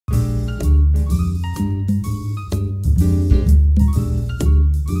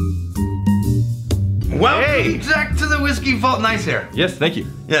Hey! Back to the Whiskey Vault. Nice hair. Yes, thank you.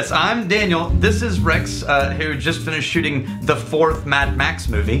 Yes, I'm Daniel. This is Rex, who just finished shooting the 4th Mad Max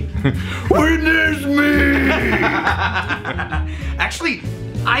movie. Witness me! Actually,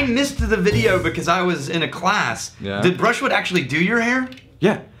 I missed the video because I was in a class. Yeah. Did Brushwood actually do your hair?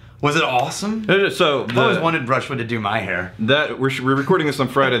 Yeah. Was it awesome? So I always wanted Brushwood to do my hair. We're recording this on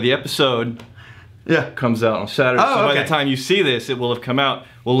Friday. The episode comes out on Saturday. Oh, so by okay. the time you see this, it will have come out.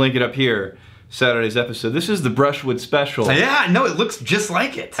 We'll link it up here. Saturday's episode. This is the Brushwood special. Yeah, no, it looks just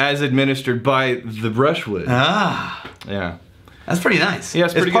like it. As administered by the Brushwood. Ah. Yeah. That's pretty nice. Yeah,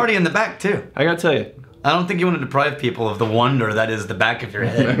 it's pretty party good. in the back, too. I gotta tell you. I don't think you want to deprive people of the wonder that is the back of your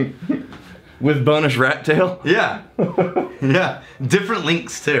head. With bonus rat tail? Yeah. Yeah. Different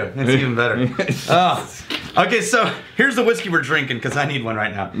links, too. It's even better. Okay, so here's the whiskey we're drinking, because I need one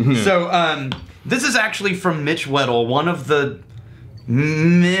right now. So, this is actually from Mitch Weddle, one of the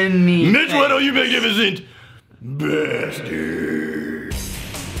many... Mitch Weddle, you magnificent bastard.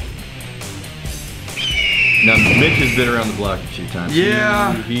 Now, Mitch has been around the block a few times.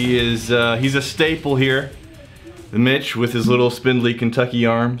 Yeah. He is, he's a staple here. The Mitch with his little spindly Kentucky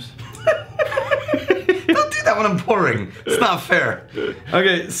arms. Don't do that when I'm pouring. It's not fair.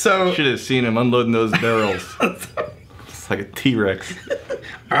 Okay, so... Should have seen him unloading those barrels. It's like a T-Rex.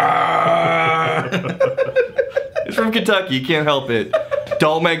 He's from Kentucky, you can't help it.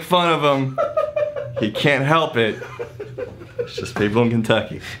 Don't make fun of him. He can't help it. It's just people in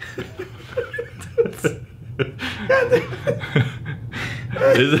Kentucky.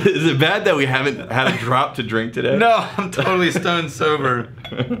 Is it bad that we haven't had a drop to drink today? No, I'm totally stone sober.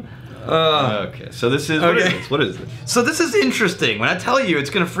 Okay, so this is, what is this? So this is interesting. When I tell you, it's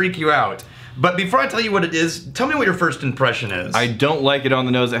gonna freak you out. But before I tell you what it is, tell me what your first impression is. I don't like it on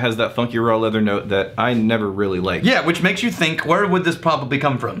the nose. It has that funky raw leather note that I never really liked. Yeah, which makes you think, where would this probably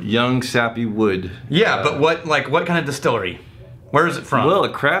come from? Young, sappy wood. Yeah, but what kind of distillery? Where is it from? Well, a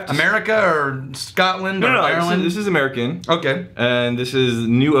craft. America or Scotland or Ireland? This is American. Okay. And this is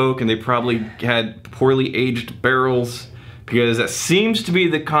new oak, and they probably had poorly aged barrels because that seems to be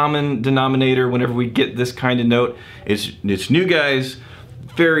the common denominator whenever we get this kind of note. It's new guys.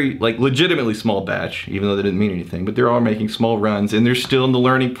 Very, like, legitimately small batch, even though they didn't mean anything, but they're all making small runs, and they're still in the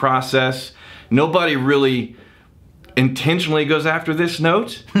learning process. Nobody really intentionally goes after this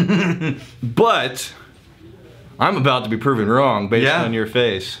note, but I'm about to be proven wrong based on your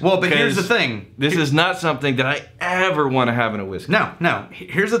face. Well, but here's the thing. This is not something that I ever want to have in a whiskey. No.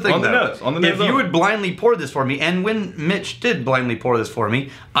 Here's the thing, on the though. nose, on the nose. If you would blindly pour this for me, and when Mitch did blindly pour this for me,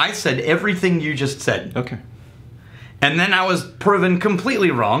 I said everything you just said. Okay. And then I was proven completely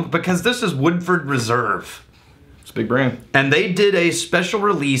wrong because this is Woodford Reserve. It's a big brand. And they did a special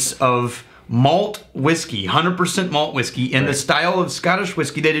release of malt whiskey, 100% malt whiskey in the style of Scottish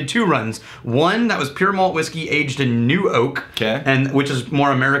whiskey. They did 2 runs. One that was pure malt whiskey aged in new oak, and which is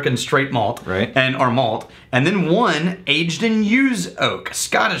more American straight malt, or malt. And then one aged in used oak,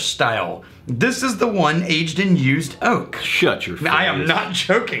 Scottish style. This is the one aged in used oak. Shut your face. I am not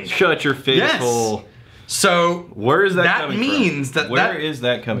joking. Shut your face hole. So where is that coming means from? Where is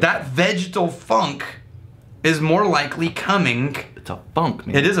that coming that from? vegetal funk is more likely coming. It's a funk,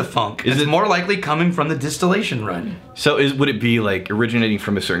 man. It is a funk. It's more likely coming from the distillation run. So would it be like originating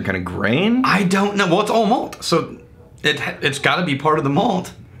from a certain kind of grain? I don't know. Well, it's all malt, so it's got to be part of the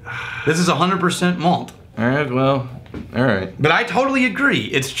malt. This is 100% malt. All right. Well. All right. But I totally agree.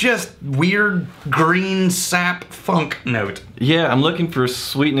 It's just weird green sap funk note. Yeah, I'm looking for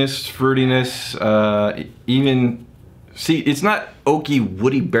sweetness, fruitiness, even... See, it's not oaky,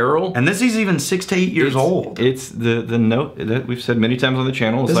 woody barrel. And this is even 6 to 8 years old. It's the note that we've said many times on the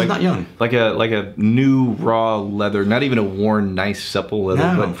channel. It's this is not young. Like a new raw leather, not even a worn, nice, supple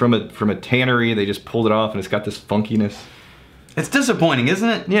leather, but from a tannery, they just pulled it off and it's got this funkiness. It's disappointing, isn't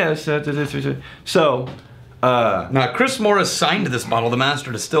it? Yeah, so... now, Chris Morris signed this bottle, the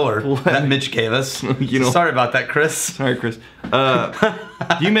master distiller that Mitch gave us. Sorry about that, Chris. Sorry, Chris.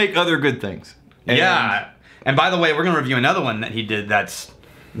 You make other good things. Yeah. And by the way, we're going to review another one that he did that's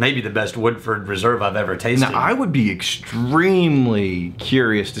maybe the best Woodford Reserve I've ever tasted. Now, I would be extremely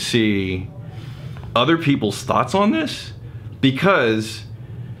curious to see other people's thoughts on this, because...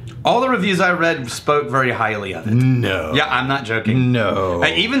 all the reviews I read spoke very highly of it. No. Yeah, I'm not joking. No.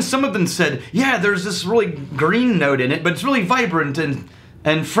 Even some of them said, yeah, there's this really green note in it, but it's really vibrant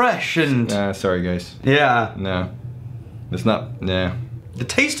and fresh and... sorry, guys. Yeah. No. It's not... Nah. The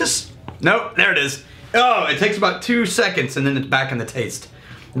taste is... Nope, there it is. Oh, it takes about 2 seconds and then it's back in the taste.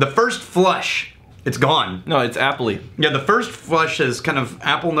 The first flush It's gone. No, it's appley. Yeah, the first flush is kind of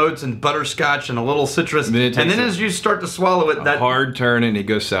apple notes and butterscotch and a little citrus. And then as you start to swallow it, that hard turn and it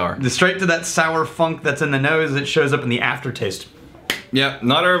goes sour. Straight to that sour funk that's in the nose, it shows up in the aftertaste. Yeah,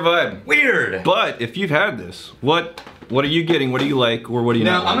 not our vibe. Weird. But if you've had this, what are you getting? What do you like, or what do you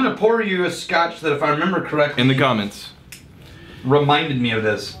not like? I'm gonna pour you a scotch that, if I remember correctly, in the comments, reminded me of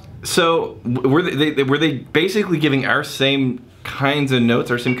this. So were they basically giving our same kinds of notes,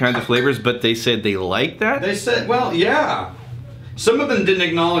 our same kinds of flavors, but they said they liked that? They said, well, yeah. Some of them didn't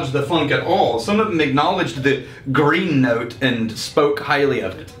acknowledge the funk at all. Some of them acknowledged the green note and spoke highly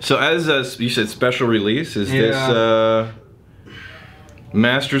of it. So as you said, special release, is this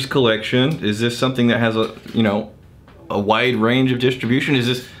Master's Collection? Is this something that has a, you know, a wide range of distribution? Is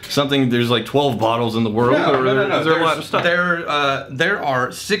this something, there's like 12 bottles in the world? No. Is there a lot of stuff? There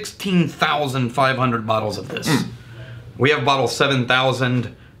are 16,500 bottles of this. We have bottle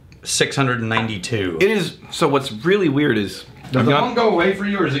 7,692. It is, so what's really weird is... Does the one go away for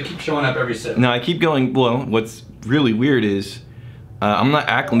you, or does it keep showing up every sip? No, I keep going, well, what's really weird is I'm not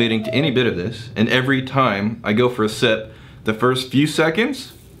acclimating to any bit of this, and every time I go for a sip, the first few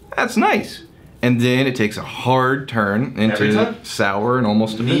seconds, that's nice. And then it takes a hard turn into sour and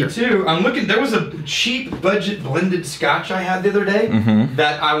almost a bitter. Me too. I'm looking, there was a cheap budget blended scotch I had the other day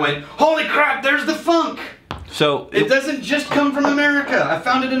that I went, holy crap, there's the funk! So it doesn't just come from America. I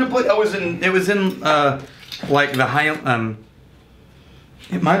found it in a place. It was in like the high.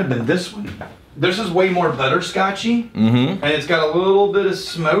 It might have been this one. This is way more butterscotchy, and it's got a little bit of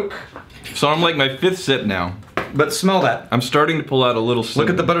smoke. So I'm like my 5th sip now. But smell that. I'm starting to pull out a little. Look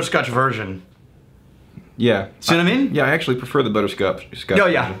at the butterscotch version. Yeah. See what I mean? Yeah, I actually prefer the butterscotch. Oh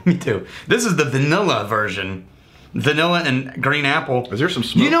yeah, me too. This is the vanilla version. Vanilla and green apple. Is there some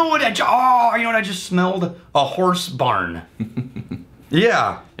smoke? You know what I just smelled? A horse barn.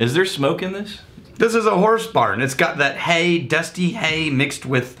 Yeah. Is there smoke in this? This is a horse barn. It's got that hay, dusty hay mixed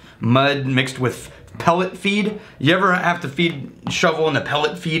with mud, mixed with pellet feed. You ever have to shovel in the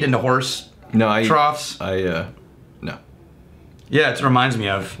pellet feed into horse troughs? No. Yeah, it reminds me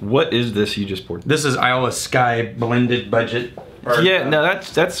of. What is this you just poured? This is Iowa Sky blended budget. Yeah, no,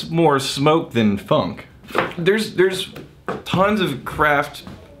 that's more smoke than funk. There's tons of craft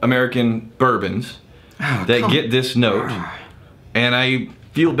American bourbons that get this note, and I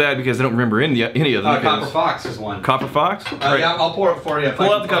feel bad because I don't remember any of them. Copper Fox is one. Copper Fox? Right. Yeah, I'll pour it for you.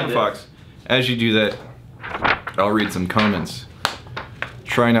 Pull out the Copper Fox. As you do that, I'll read some comments.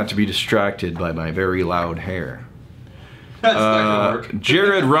 Try not to be distracted by my very loud hair. That's not gonna work.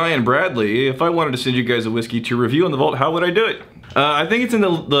 Jared Ryan Bradley, if I wanted to send you guys a whiskey to review in the vault, how would I do it? I think it's in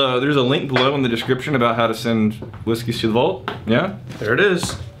there's a link below in the description about how to send whiskeys to the vault. Yeah? There it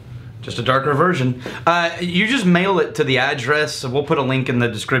is. Just a darker version. You just mail it to the address, so we'll put a link in the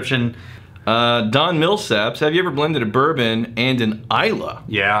description. Don Millsaps, have you ever blended a bourbon and an Isla?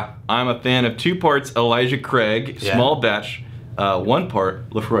 Yeah. I'm a fan of 2 parts Elijah Craig, small batch, 1 part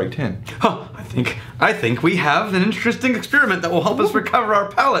Laphroaig 10. Huh, I think we have an interesting experiment that will help us recover our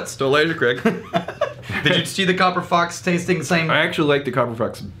palates. So Elijah Craig. Did you see the Copper Fox tasting the same? I actually like the Copper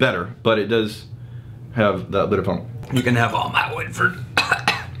Fox better, but it does have that bit of funk. You can have all my Woodford.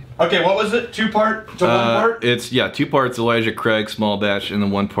 Okay, what was it? 2 part to 1 part? It's 2 parts Elijah Craig small batch and then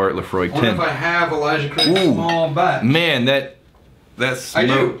 1 part Laphroaig 10. I wonder if I have Elijah Craig small batch. Man, that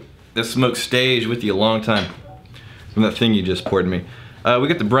smoke stays with you a long time. From that thing you just poured me. We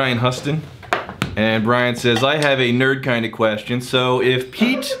got the Brian Huston, and Brian says, I have a nerd kind of question. So if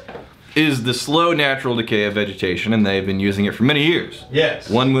peat is the slow natural decay of vegetation, and they've been using it for many years, yes,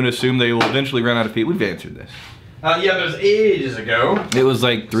 one would assume they will eventually run out of peat. We've answered this. Yeah, that was ages ago. It was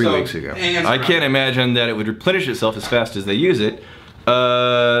like 3 weeks ago. I can't imagine that it would replenish itself as fast as they use it.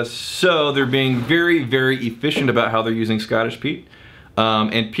 So they're being very, very efficient about how they're using Scottish peat.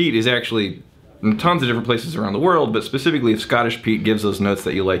 And peat is actually in tons of different places around the world, but specifically if Scottish peat gives those notes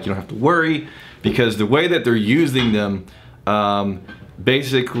that you like, you don't have to worry, because the way that they're using them,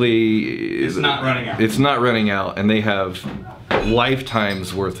 basically it's not running out. It's not running out, and they have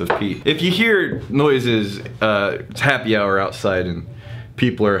lifetimes worth of peat. If you hear noises, it's happy hour outside and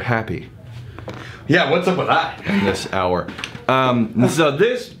people are happy. Yeah, what's up with that? In this hour. So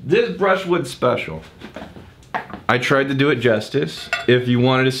this brushwood special, I tried to do it justice. If you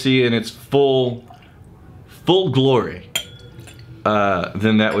wanted to see it in its full glory,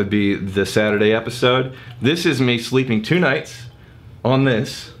 then that would be the Saturday episode. This is me sleeping 2 nights on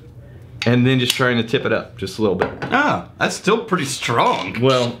this, and then just trying to tip it up just a little bit. Ah, that's still pretty strong.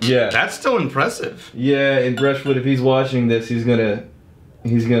 Well, yeah. That's still impressive. Yeah, and Brushwood, if he's watching this, he's gonna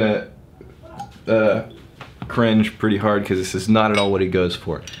cringe pretty hard, because this is not at all what he goes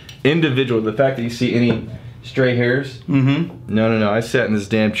for. individual. The fact that you see any stray hairs. Mm-hmm. No. I sat in this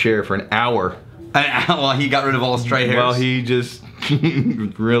damn chair for an hour. Well, he got rid of all the stray hairs. Well, he just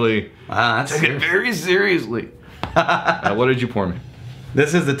really took it very seriously. What did you pour me?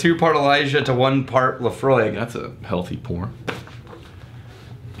 This is the 2-part Elijah to 1-part Laphroaig. That's a healthy pour.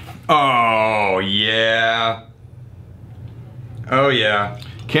 Oh, yeah. Oh, yeah.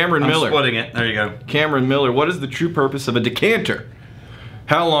 Cameron Miller. I'm splitting it. There you go. Cameron Miller, what is the true purpose of a decanter?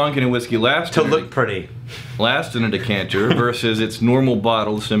 How long can a whiskey last? To look pretty. Last in a decanter versus its normal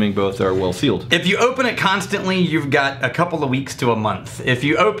bottle, assuming both are well sealed. If you open it constantly, you've got a couple of weeks to a month. If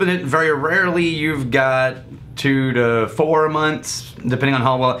you open it very rarely, you've got 2 to 4 months, depending on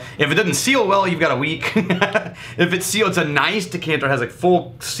how well. If it doesn't seal well, you've got a week. If it's sealed, it's a nice decanter, has a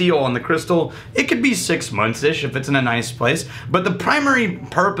full seal on the crystal, it could be 6 months-ish if it's in a nice place. But the primary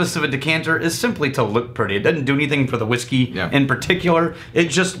purpose of a decanter is simply to look pretty. It doesn't do anything for the whiskey in particular. It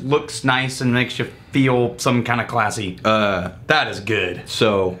just looks nice and makes you feel some kind of classy. That is good.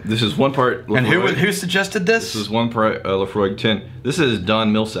 So this is 1 part Laphroaig. And who suggested this? This is 1 part Laphroaig 10. This is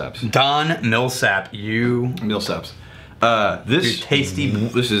Don Millsap's. Don Millsap, Millsap's. This tasty.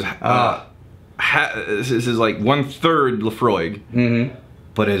 This is this is like 1/3 Laphroaig,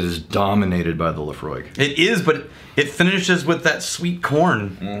 but it is dominated by the Laphroaig. It is, but it finishes with that sweet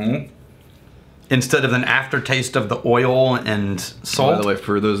corn instead of an aftertaste of the oil and salt. By the way,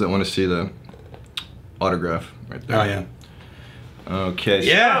 for those that want to see the autograph right there. Oh yeah. Okay. So,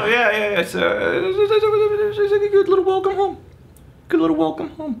 yeah. It's a good little welcome home. Good little welcome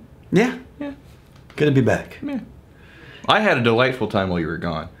home. Yeah. Good to be back. Yeah. I had a delightful time while you were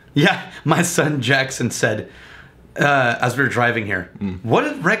gone. Yeah, my son Jackson said, as we were driving here, what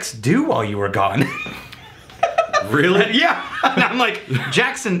did Rex do while you were gone? Really? Yeah. And I'm like,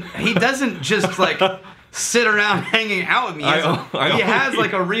 Jackson, he doesn't just like sit around hanging out with me. He has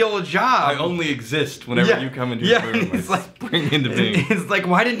like a real job. I only exist whenever you come into the room. He's like, bring me into being. He's like,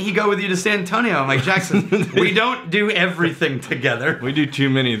 why didn't he go with you to San Antonio? I'm like, Jackson, we don't do everything together. We do too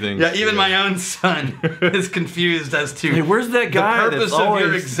many things. Yeah, even my own son is confused as to hey, where's that guy? The purpose of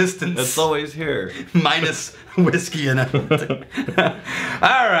your existence. That's always here. Minus whiskey and everything.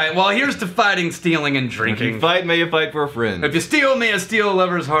 All right, well, here's to fighting, stealing, and drinking. If you fight, may you fight for a friend. If you steal, may you steal a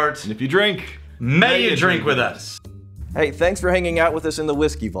lover's heart. And if you drink, may you drink with us. Hey, thanks for hanging out with us in the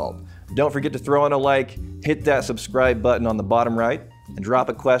Whiskey Vault. Don't forget to throw in a like, hit that subscribe button on the bottom right, and drop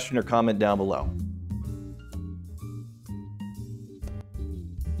a question or comment down below.